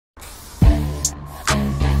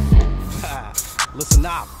Listen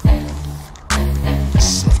up.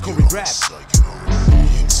 It's KOORI REP.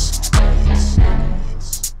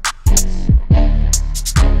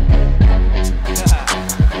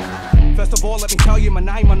 First of all, let me tell you my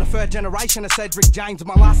name. I'm the third generation of Cedric James.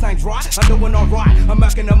 My last name's right, I'm doing alright. I'm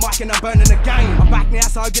working the mic and I'm burning the game. I'm back now,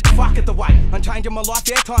 so get the fuck out the way. I'm changing my life,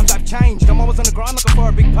 yeah, times I've changed. I'm always on the grind looking for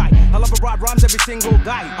a big pay. I love to write rhymes every single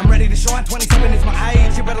day. I'm ready to shine, 27 is my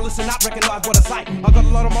age. You better listen up, recognise what I say. I got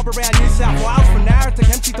a lot of mob around New South Wales, from Narra to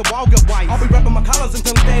Kempsey to Walgett Way. I'll be rapping my colours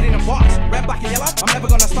until I'm dead in a box. Red, black and yellow, I'm never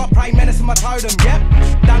gonna stop. Praying menace in my totem, yep.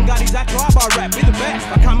 Dungardy's that tribe I rap, be the best.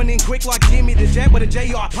 I'm coming in quick like Jimmy the Jet with a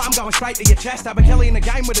G.I. palm going straight to your chest. I've been Kelly in the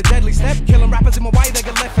game with a deadly step. Killing rappers in my way, they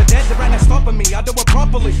get left for dead. There ain't no stopping me, I do it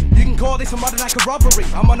properly. You can call this a modern act of robbery.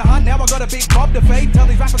 I'm on the hunt now, I got a big mob to feed. Tell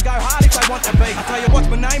these rappers go hard if they want to be. I tell you what's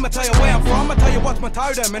my name, I tell you where I'm from. I tell you what's my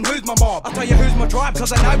totem and who's my mob. I tell you who's my tribe,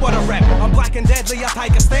 cause I know what I rap. I'm black and deadly, I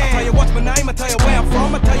take a stand. I tell you what's my name, I tell you where I'm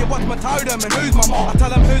from. I tell you what's my totem and who's my mob. I tell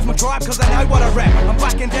them who's my tribe, cause I know what I rap. I'm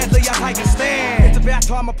black and deadly, I take a stand. It's about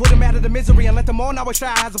time I put them out of the misery and let them all know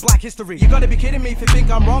Australia has a black history. You gotta be kidding me if you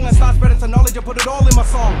think I'm wrong and start spreading some knowledge and put it all in my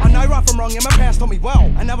song. I know right from wrong, yeah, my parents taught me well.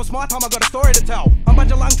 And now it's my time, I got a story to tell. I'm a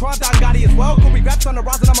bunch of lung tribe, Dungardy as well. KOORI REP's on the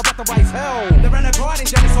rise and I'm about to raise hell. There ain't no pride in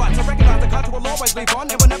genocide, so recognise the culture will always live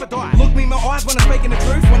on, it will never die. Look me in my eyes when I'm speaking the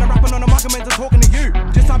truth. When I'm rapping on the mic, I'm meant to talking to you.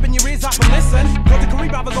 Just open your ears up and listen, cause the KOORI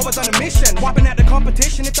brothers always on a mission. Wiping out the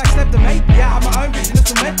competition if they step to me. Yeah, I have my own vision,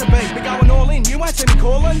 it's meant to be. We're going all in, you won't see me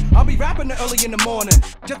calling. I'll be rapping early in the morning,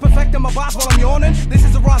 just perfecting my bars while I'm yawning. This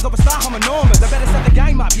is the rise of a star, I'm enormous. They better set the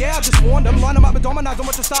game up, yeah, I just warned them. Line them up with dominoes and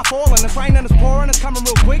watch the start falling. It's raining, it's pouring, it's coming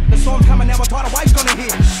real quick. The storm's coming now, a tidal wave's gonna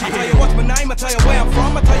hit. I tell you what's my name, I tell you where I'm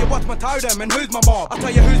from. I tell you what's my totem and who's my mob. I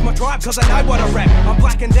tell you who's my tribe, cause I know what I rap. I'm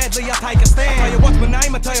black and deadly, I take a stand. I tell you what's my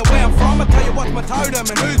name, I tell you where I'm from. I tell you what's my totem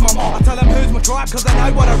and who's my mob. I tell them who's my tribe, cause I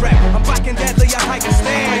know what I rap. I'm black and deadly, I take a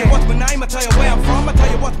stand. I tell you what's my name, I tell you where I'm from. I tell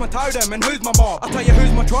you what's my totem and who's my mob. I tell you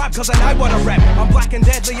who's my tribe, cause I know what I rap. I'm black and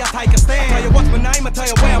deadly, I take a stand. I tell you what's my name, I tell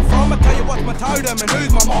you where I'm from. I tell you what's my totem and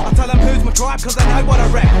who's my mob. I tell them who's my tribe, cause I know what I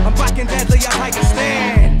rap. I'm black and deadly, I take a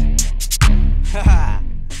stand. Haha.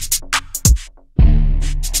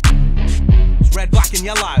 It's red, black and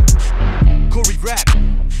yellow. KOORI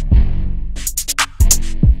REP.